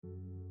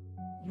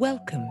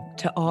Welcome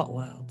to Art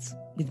Worlds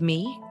with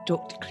me,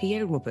 Dr.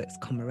 Cleo Roberts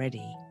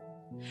Comaretti.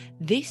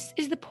 This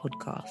is the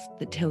podcast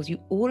that tells you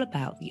all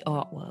about the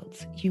art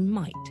worlds you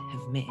might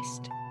have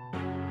missed.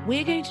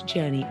 We're going to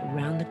journey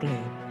around the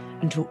globe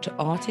and talk to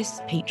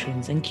artists,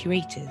 patrons, and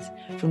curators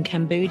from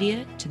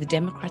Cambodia to the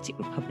Democratic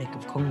Republic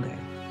of Congo.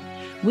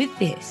 With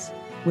this,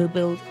 we'll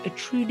build a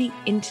truly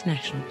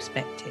international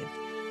perspective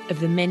of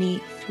the many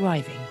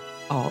thriving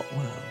art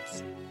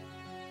worlds.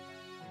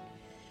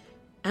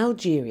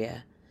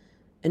 Algeria,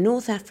 a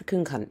North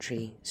African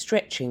country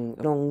stretching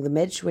along the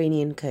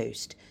Mediterranean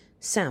coast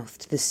south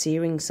to the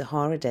searing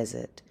Sahara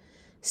Desert,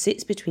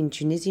 sits between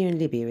Tunisia and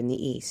Libya in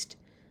the east,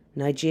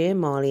 Niger,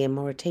 Mali and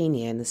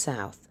Mauritania in the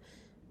south,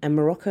 and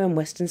Morocco and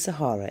Western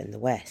Sahara in the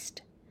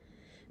west.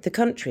 The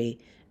country,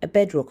 a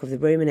bedrock of the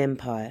Roman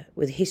Empire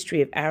with a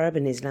history of Arab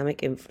and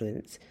Islamic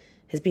influence,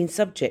 has been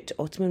subject to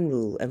Ottoman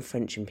rule and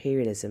French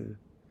imperialism.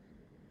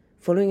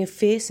 Following a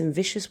fierce and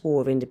vicious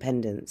war of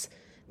independence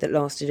that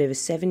lasted over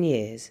 7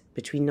 years,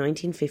 between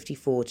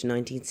 1954 to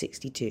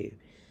 1962,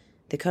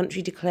 the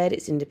country declared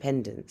its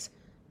independence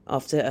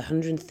after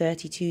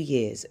 132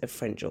 years of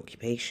French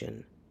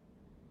occupation.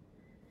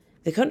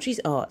 The country's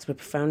arts were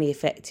profoundly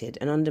affected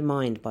and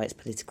undermined by its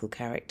political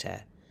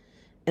character,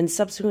 and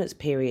subsequent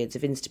periods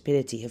of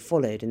instability have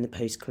followed in the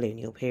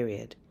post-colonial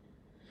period.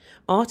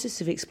 Artists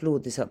have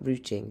explored this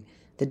uprooting,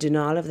 the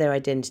denial of their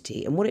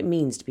identity, and what it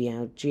means to be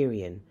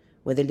Algerian,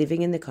 whether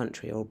living in the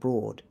country or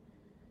abroad.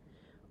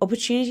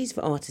 Opportunities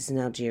for artists in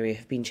Algeria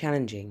have been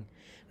challenging,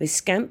 with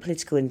scant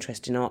political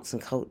interest in arts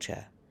and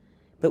culture.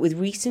 But with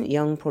recent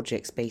young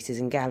project spaces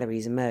and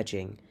galleries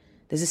emerging,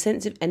 there's a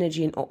sense of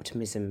energy and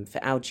optimism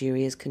for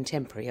Algeria's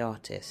contemporary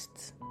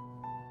artists.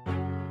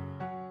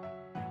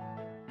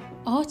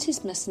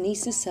 Artist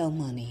Masnissa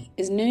Selmani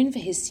is known for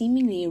his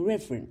seemingly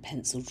irreverent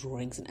pencil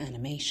drawings and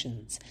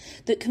animations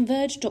that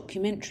converge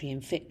documentary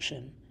and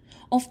fiction,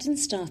 often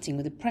starting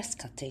with a press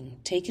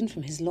cutting taken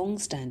from his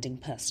long-standing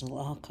personal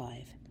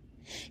archive.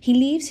 He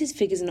leaves his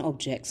figures and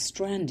objects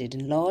stranded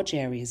in large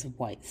areas of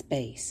white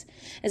space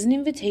as an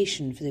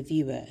invitation for the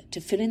viewer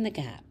to fill in the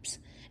gaps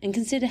and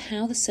consider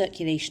how the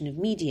circulation of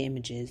media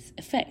images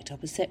affect our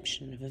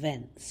perception of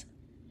events.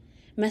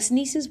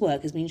 Masnissa's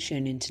work has been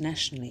shown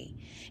internationally,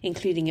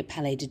 including at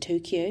Palais de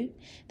Tokyo,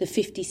 the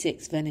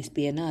 56th Venice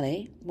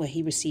Biennale, where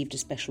he received a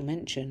special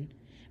mention,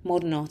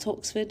 Modern Art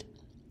Oxford,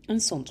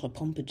 and Centre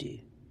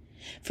Pompidou.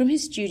 From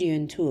his studio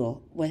in Tours,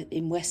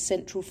 in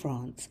west-central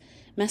France,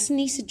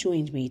 Masnissa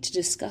joined me to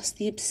discuss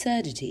the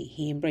absurdity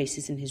he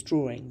embraces in his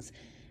drawings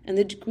and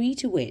the degree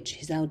to which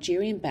his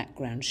Algerian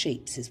background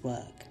shapes his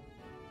work.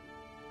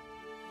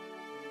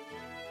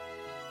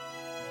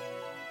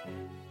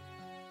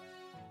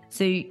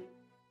 So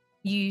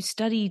you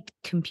studied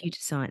computer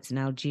science in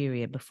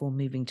Algeria before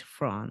moving to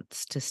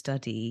France to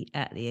study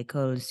at the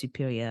École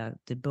Supérieure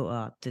des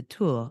Beaux-Arts de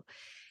Tours.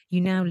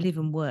 You now live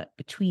and work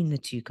between the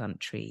two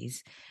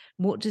countries.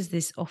 What does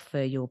this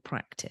offer your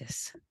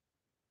practice?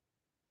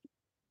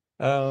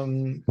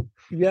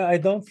 I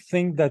don't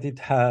think that it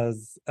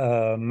has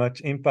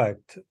much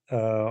impact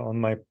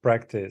on my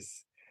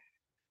practice.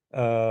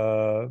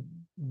 But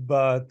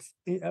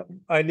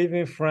I live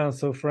in France,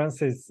 so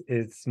France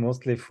is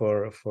mostly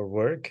for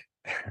work.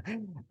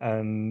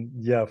 And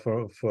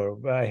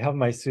I have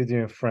my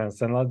studio in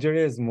France, and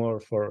Algeria is more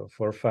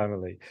for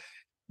family.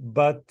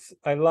 But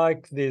I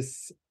like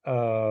this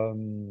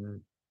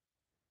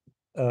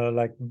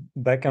like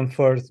back and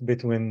forth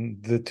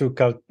between the two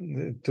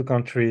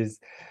countries,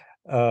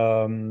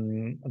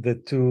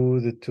 the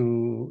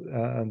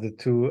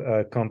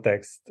two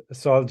contexts.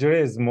 So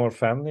Algeria is more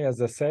family, as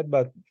I said,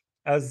 but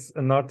as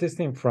an artist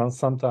in France,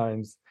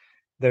 sometimes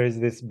there is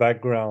this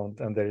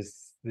background and there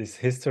is this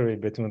history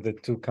between the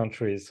two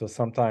countries. So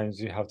sometimes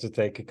you have to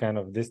take a kind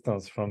of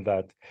distance from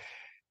that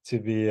to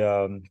be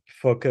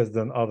focused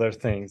on other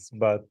things.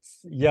 But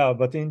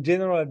in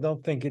general, I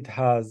don't think it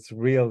has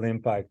real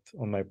impact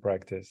on my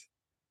practice.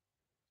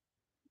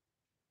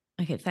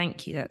 Okay,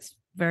 thank you. That's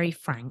very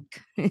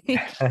frank.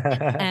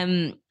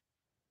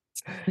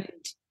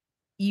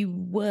 You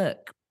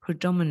work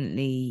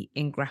predominantly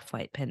in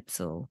graphite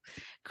pencil,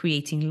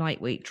 creating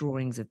lightweight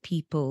drawings of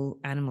people,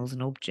 animals,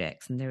 and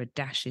objects, and there are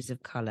dashes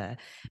of color,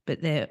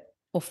 but they're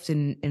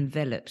often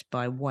enveloped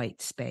by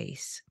white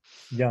space.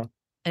 Yeah.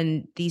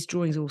 And these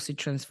drawings are also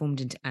transformed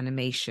into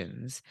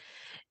animations.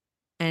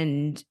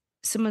 And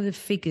some of the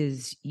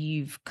figures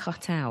you've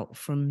cut out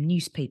from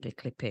newspaper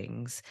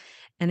clippings,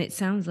 and it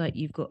sounds like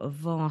you've got a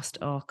vast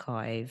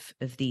archive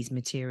of these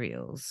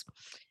materials.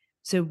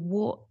 So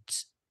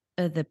what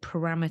are the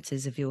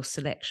parameters of your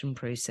selection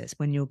process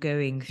when you're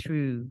going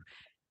through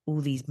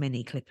all these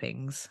many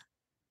clippings?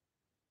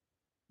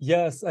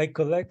 Yes, I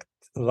collect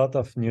a lot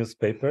of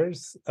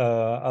newspapers.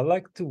 I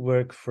like to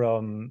work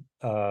from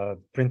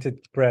printed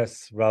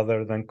press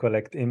rather than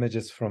collect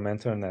images from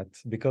internet,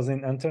 because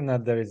in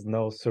internet there is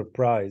no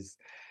surprise.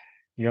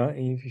 You know,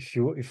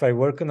 if I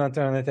work on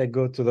internet, I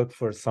go to look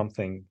for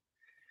something.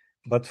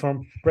 But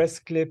from press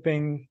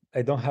clipping,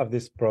 I don't have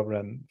this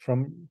problem.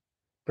 From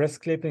press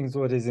clippings,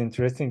 what is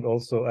interesting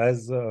also,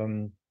 as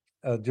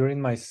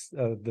during my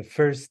the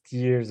first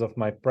years of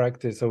my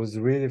practice, I was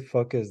really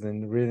focused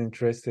and really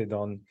interested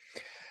on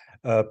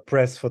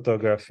press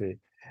photography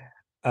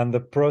and the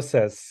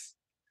process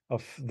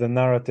of the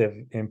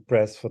narrative in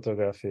press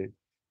photography.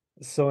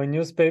 So in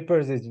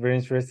newspapers, it's very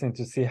interesting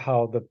to see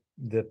how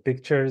the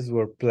pictures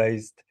were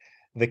placed,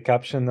 the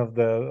caption of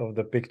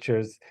the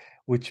pictures,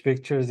 which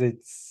pictures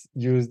it's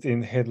used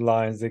in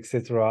headlines,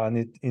 etc. And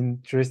it's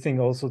interesting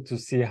also to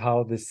see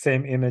how the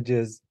same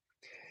images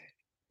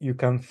you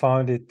can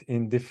find it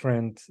in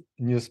different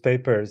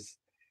newspapers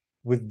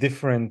with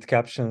different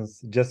captions,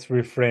 just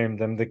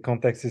reframed, and the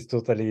context is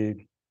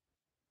totally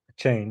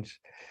changed.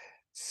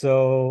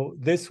 So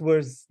this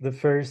was the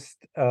first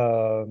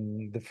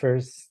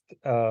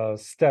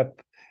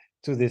step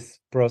to this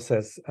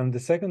process, and the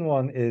second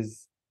one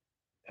is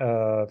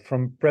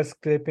from press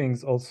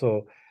clippings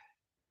also.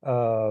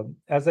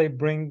 As I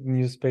bring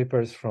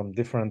newspapers from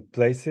different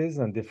places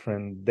and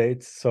different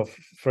dates, so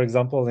for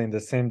example, in the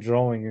same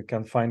drawing, you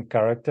can find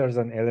characters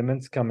and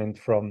elements coming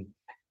from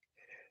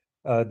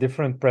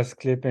different press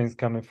clippings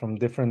coming from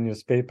different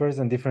newspapers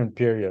and different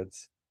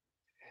periods.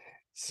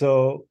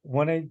 So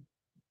when I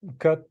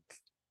cut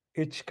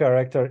each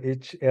character,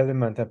 each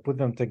element, and put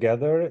them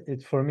together,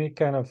 it for me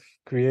kind of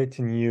creates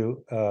a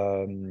new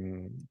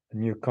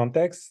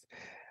context.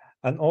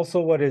 And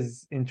also what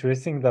is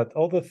interesting that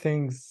all the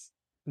things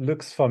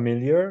looks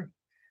familiar,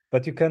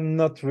 but you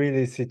cannot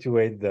really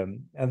situate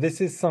them. And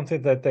this is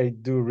something that I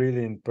do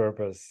really in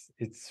purpose.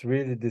 It's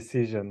really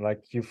decision.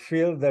 Like you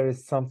feel there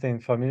is something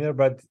familiar,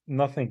 but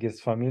nothing is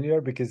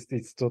familiar because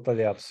it's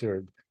totally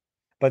absurd.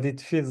 But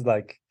it feels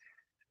like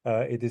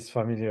it is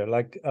familiar.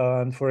 Like,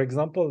 and for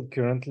example,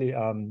 currently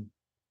I'm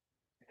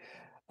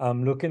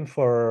looking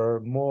for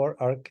more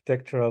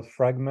architectural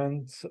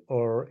fragments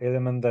or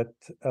elements that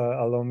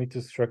allow me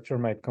to structure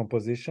my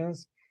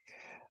compositions.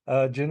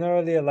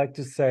 Generally, I like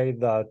to say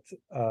that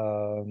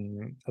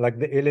like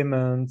the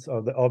elements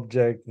or the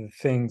object, the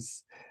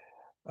things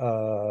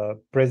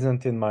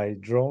present in my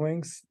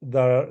drawings,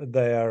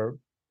 they are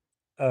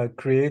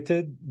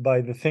created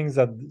by the things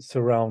that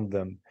surround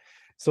them.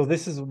 So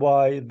this is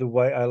why the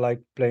way I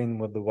like playing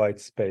with the white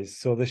space.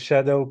 So the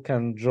shadow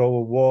can draw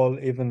a wall,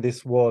 even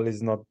this wall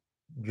is not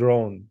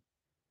drawn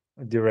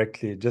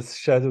directly, just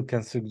shadow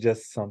can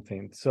suggest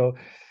something. So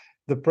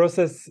the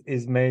process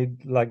is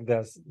made like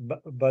this,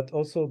 but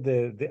also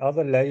the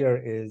other layer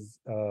is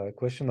a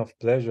question of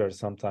pleasure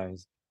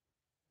sometimes.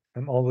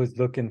 I'm always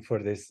looking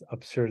for this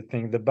absurd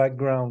thing. The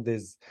background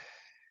is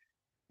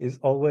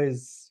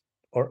always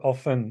or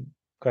often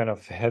kind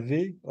of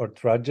heavy or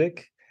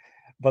tragic,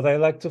 but I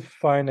like to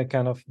find a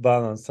kind of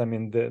balance. I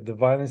mean, the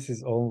violence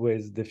is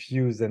always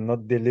diffused and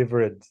not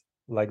delivered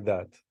like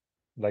that.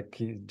 Like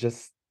you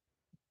just,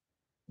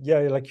 yeah,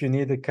 like you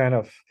need a kind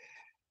of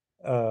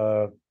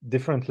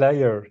different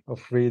layer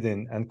of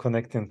reading and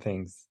connecting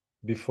things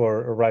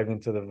before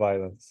arriving to the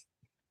violence.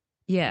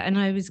 Yeah, and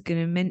I was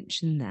going to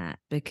mention that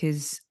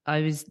because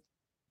I was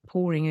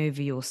poring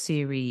over your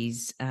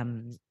series,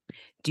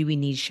 Do We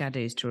Need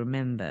Shadows to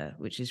Remember,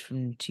 which is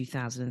from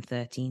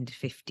 2013 to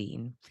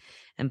 15.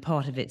 And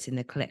part of it's in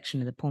the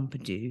collection of the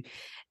Pompidou.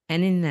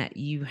 And in that,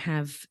 you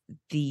have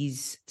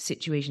these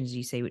situations,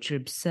 you say, which are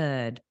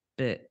absurd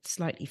but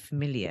slightly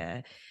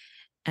familiar.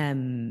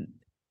 I'm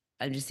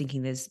just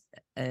thinking there's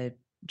a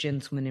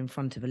gentleman in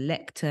front of a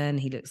lectern.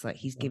 He looks like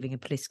he's giving a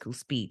political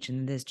speech,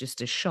 and there's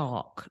just a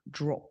shark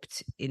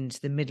dropped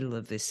into the middle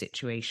of this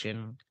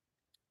situation.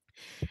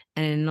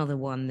 And in another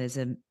one, there's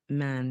a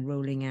man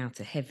rolling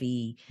out a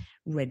heavy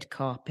red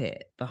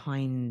carpet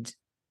behind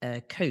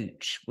a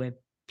coach where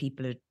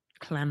people are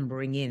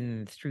clambering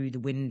in through the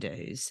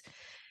windows.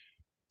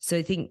 So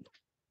I think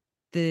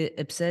the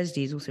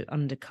absurdity is also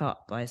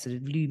undercut by a sort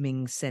of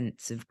looming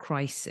sense of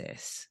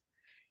crisis.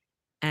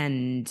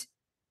 And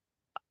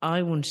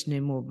I want to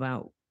know more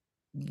about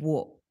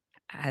what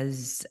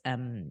has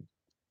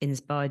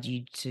inspired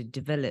you to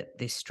develop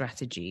this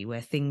strategy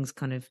where things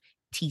kind of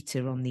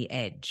teeter on the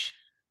edge.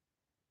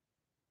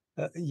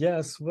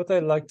 Yes, what I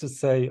like to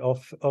say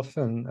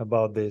often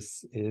about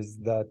this is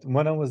that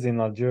when I was in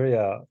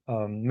Algeria,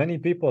 many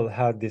people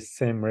had this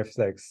same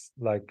reflex,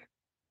 like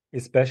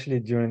especially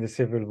during the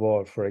Civil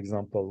War, for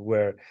example,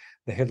 where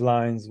the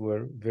headlines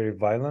were very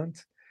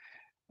violent.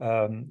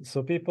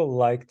 So people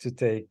like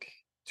to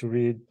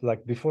read,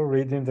 like before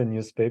reading the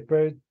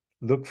newspaper,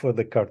 look for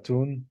the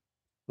cartoon,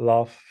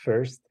 laugh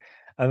first,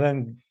 and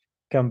then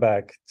come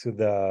back to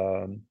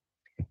the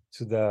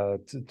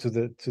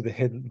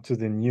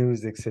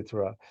news,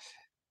 etc.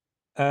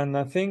 And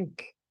I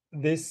think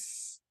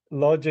this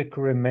logic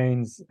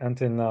remains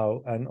until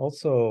now. And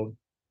also,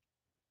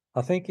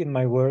 I think in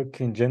my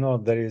work in general,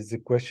 there is a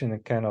question, a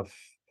kind of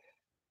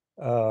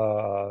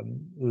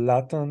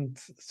latent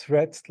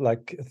threat,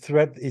 like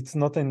threat, it's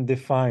not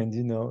undefined,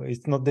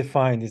 it's not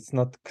defined, it's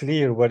not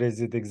clear what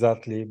is it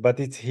exactly, but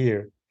it's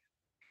here.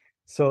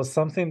 So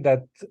something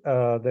that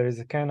there is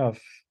a kind of,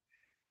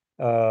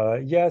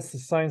 yes,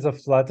 signs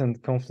of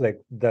latent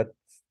conflict that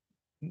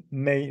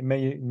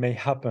may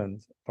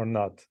happen or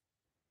not.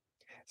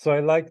 So I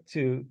like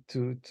to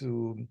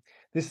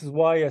this is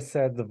why I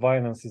said the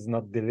violence is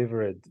not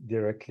delivered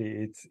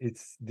directly.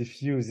 It's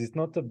diffused. It's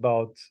not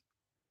about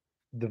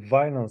the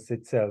violence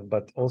itself,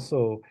 but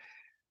also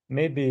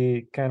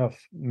maybe kind of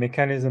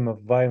mechanism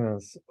of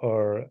violence,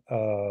 or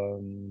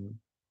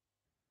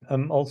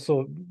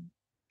also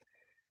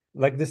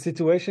like the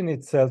situation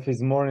itself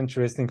is more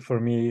interesting for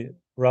me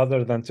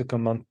rather than to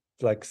comment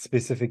like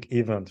specific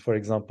event, for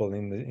example,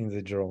 in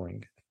the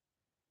drawing.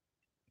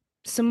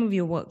 Some of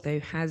your work, though,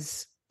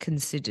 has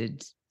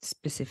considered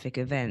specific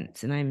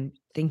events, and I'm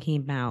thinking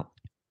about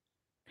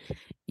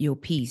your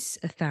piece,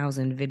 A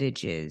Thousand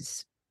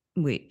Villages,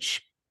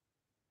 which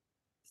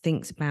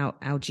thinks about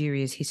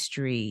Algeria's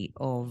history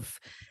of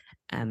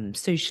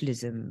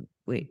socialism,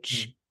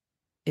 which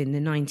in the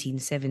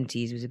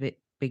 1970s was a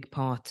big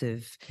part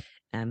of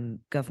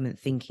government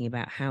thinking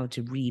about how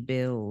to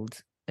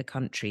rebuild a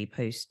country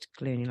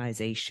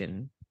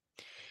post-colonialization.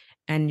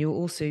 And you're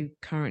also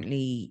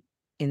currently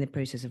in the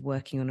process of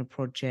working on a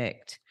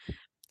project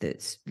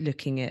that's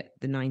looking at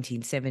the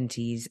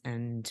 1970s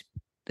and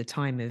the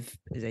time of,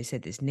 as I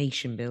said, this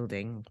nation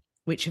building,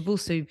 which have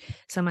also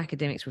some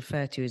academics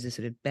refer to as a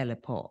sort of Belle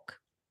Epoque.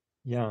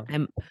 Yeah.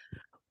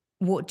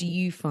 What do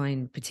you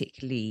find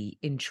particularly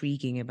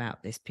intriguing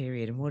about this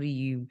period, and what are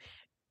you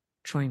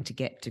trying to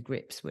get to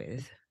grips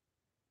with?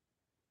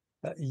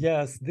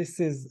 Yes, this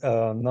is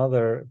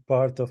another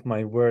part of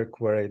my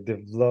work where I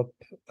develop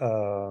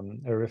a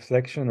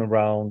reflection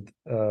around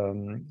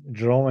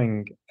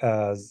drawing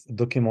as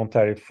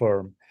documentary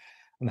form,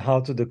 and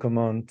how to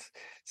document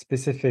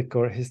specific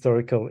or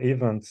historical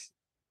events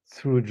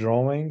through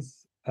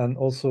drawings, and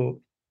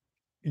also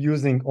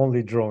using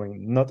only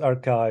drawing, not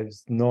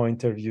archives, no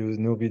interviews,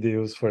 no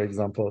videos, for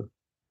example.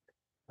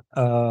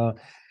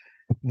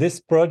 This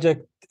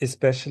project,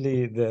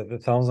 especially the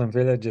Thousand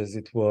Villages,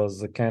 it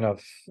was a kind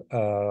of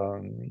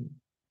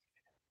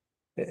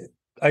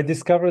I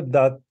discovered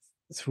that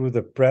through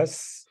the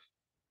press,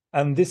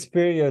 and this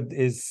period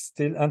is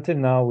still until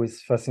now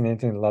is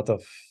fascinating a lot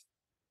of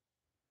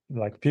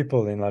like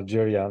people in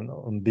Algeria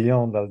and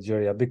beyond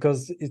Algeria,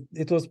 because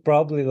it was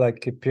probably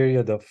like a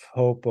period of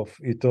hope, of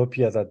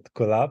utopia that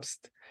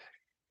collapsed.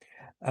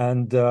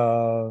 And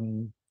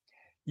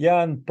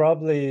yeah, and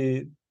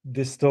probably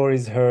the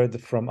stories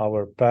heard from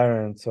our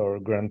parents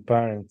or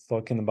grandparents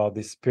talking about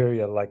this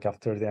period, like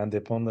after the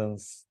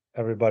independence,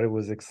 everybody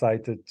was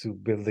excited to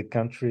build a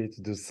country,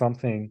 to do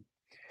something.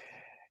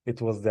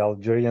 It was the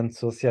Algerian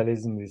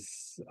socialism,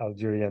 this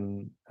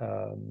Algerian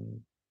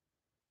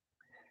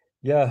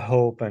yeah,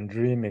 hope and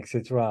dream,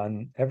 etc.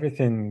 And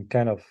everything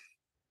kind of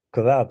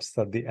collapsed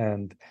at the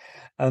end.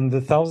 And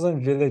the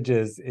Thousand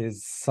Villages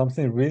is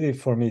something really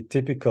for me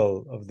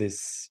typical of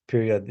this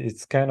period.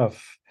 It's kind of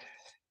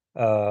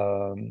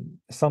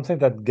something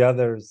that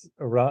gathers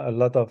around a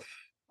lot of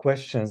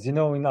questions. You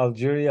know, in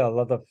Algeria, a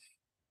lot of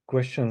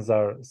questions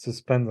are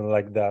suspended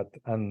like that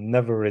and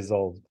never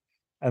resolved.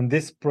 And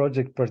this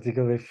project,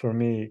 particularly for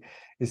me,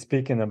 is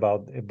speaking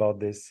about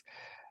this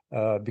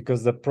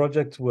because the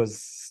project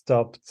was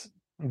stopped.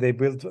 They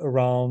built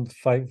around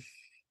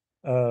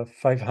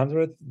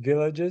 500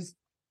 villages,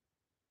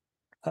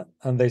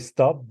 and they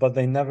stopped, but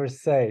they never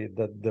say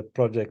that the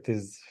project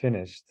is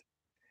finished.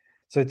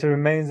 So it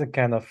remains a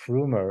kind of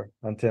rumor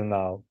until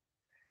now.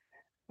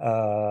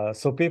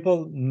 So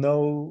people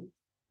know,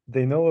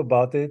 they know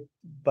about it,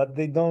 but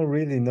they don't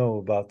really know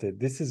about it.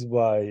 This is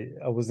why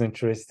I was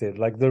interested.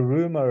 Like the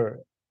rumor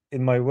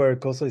in my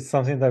work also is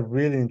something that I'm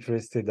really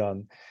interested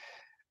on.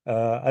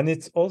 And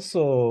it's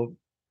also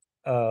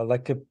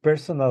like a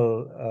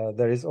personal,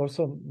 there is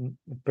also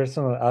a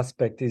personal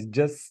aspect, is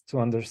just to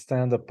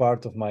understand a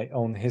part of my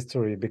own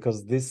history,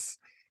 because this,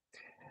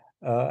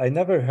 I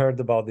never heard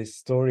about this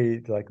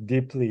story like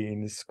deeply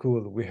in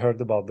school. We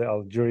heard about the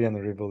Algerian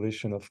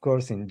Revolution, of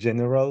course, in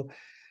general,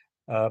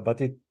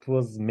 but it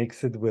was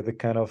mixed with a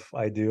kind of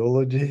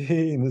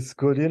ideology in the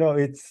school. You know,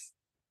 it's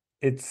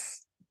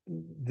it's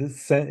the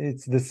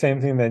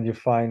same thing that you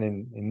find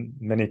in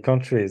many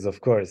countries. Of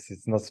course,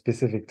 it's not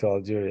specific to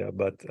Algeria,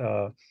 but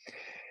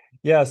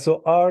yeah.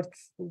 So art,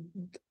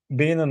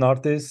 being an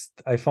artist,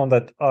 I found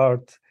that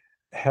art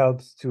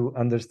helps to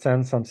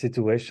understand some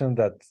situation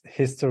that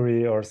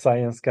history or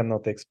science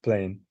cannot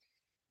explain.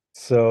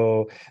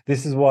 So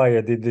this is why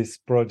I did this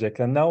project,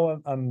 and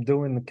now I'm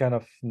doing the kind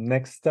of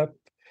next step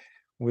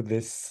with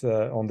this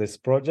on this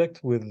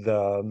project with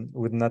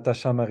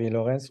Natasha Marie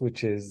Lorenz,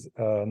 which is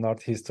an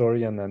art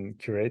historian and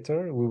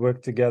curator. We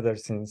work together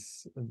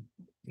since a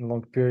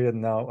long period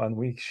now, and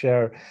we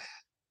share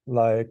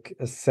like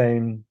a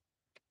same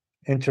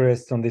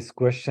interest on these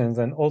questions.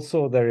 And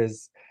also there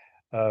is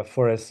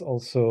for us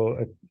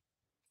also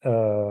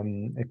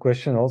a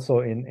question also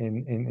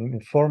in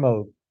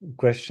formal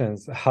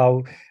questions,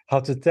 how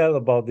to tell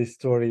about this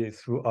story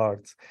through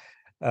art.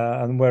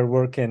 And we're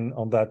working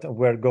on that.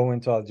 We're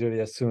going to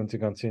Algeria soon to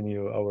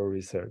continue our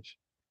research.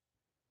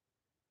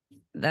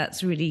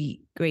 That's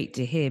really great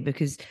to hear,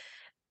 because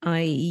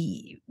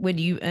when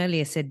you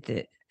earlier said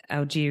that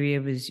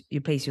Algeria was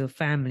your place, your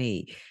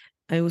family,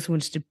 I also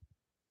wanted to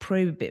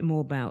probe a bit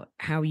more about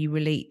how you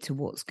relate to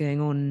what's going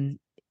on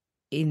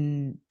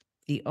in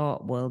the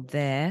art world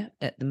there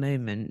at the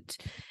moment,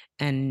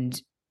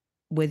 and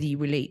whether you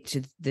relate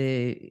to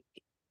the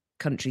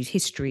country's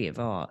history of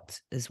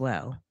art as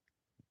well.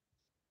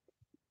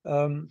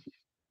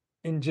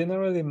 In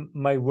general,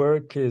 my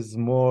work is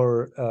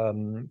more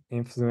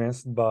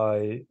influenced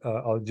by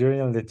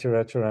Algerian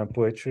literature and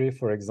poetry,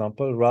 for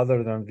example,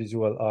 rather than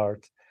visual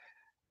art.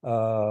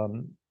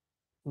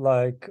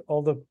 Like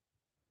all the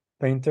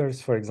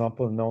painters, for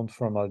example, known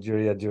from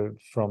Algeria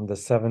from the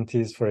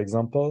 70s, for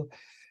example,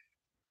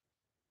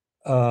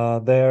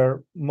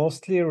 they're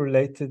mostly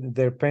related,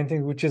 their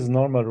painting, which is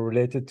normal,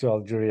 related to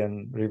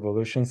Algerian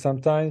revolution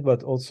sometimes,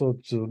 but also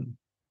to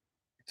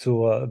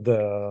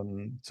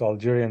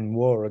Algerian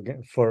war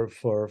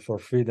for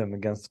freedom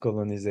against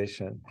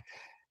colonization.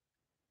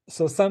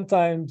 So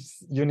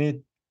sometimes you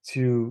need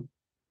to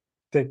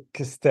take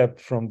a step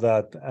from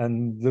that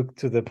and look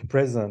to the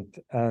present.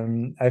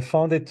 And I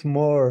found it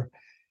more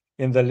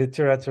in the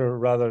literature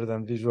rather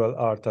than visual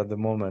art at the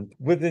moment.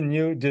 With the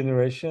new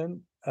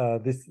generation, I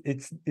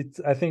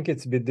think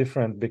it's a bit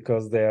different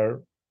because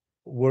they're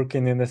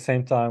working in the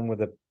same time with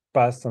the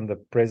past and the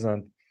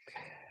present,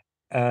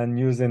 and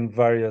using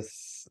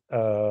various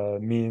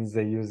means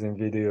they use in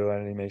video,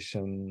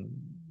 animation,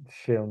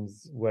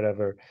 films,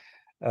 whatever.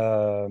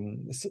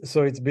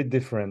 So it's a bit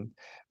different.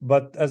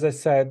 But as I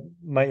said,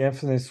 my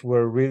influence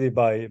were really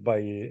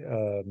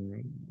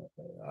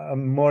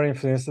I'm more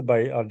influenced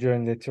by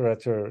Algerian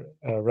literature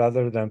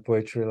rather than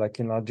poetry. Like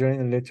in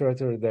Algerian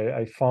literature,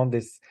 I found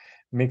this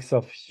mix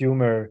of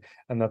humor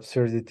and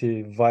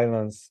absurdity,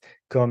 violence,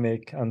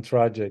 comic and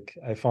tragic.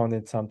 I found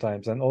it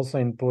sometimes. And also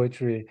in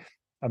poetry,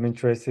 I'm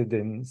interested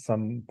in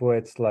some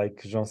poets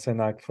like Jean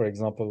Sénac, for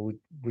example,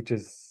 which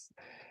is,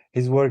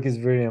 his work is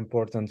very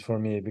important for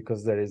me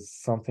because there is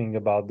something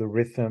about the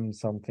rhythm,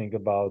 something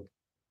about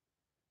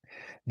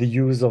the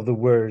use of the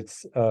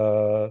words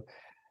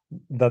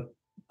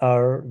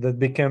that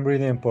became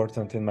really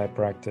important in my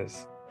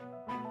practice.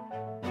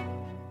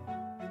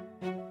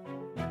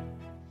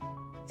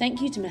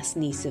 Thank you to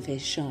Masnisa for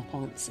his sharp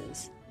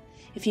answers.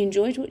 If you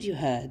enjoyed what you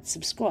heard,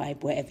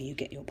 subscribe wherever you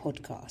get your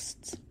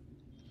podcasts.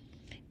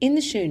 In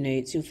the show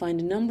notes, you'll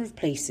find a number of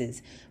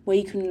places where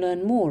you can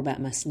learn more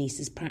about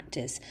Masnisa's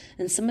practice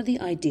and some of the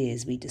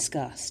ideas we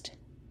discussed.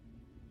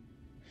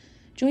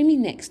 Join me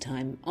next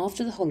time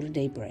after the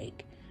holiday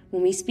break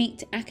when we speak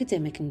to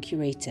academic and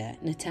curator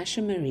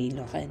Natasha Marie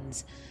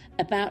Lorenz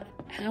about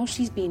how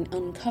she's been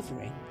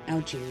uncovering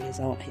Algeria's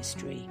art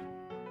history.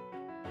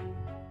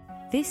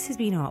 This has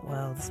been Art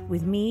Worlds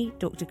with me,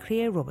 Dr.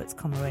 Cleo Roberts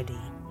Comeretti.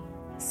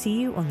 See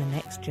you on the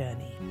next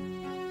journey.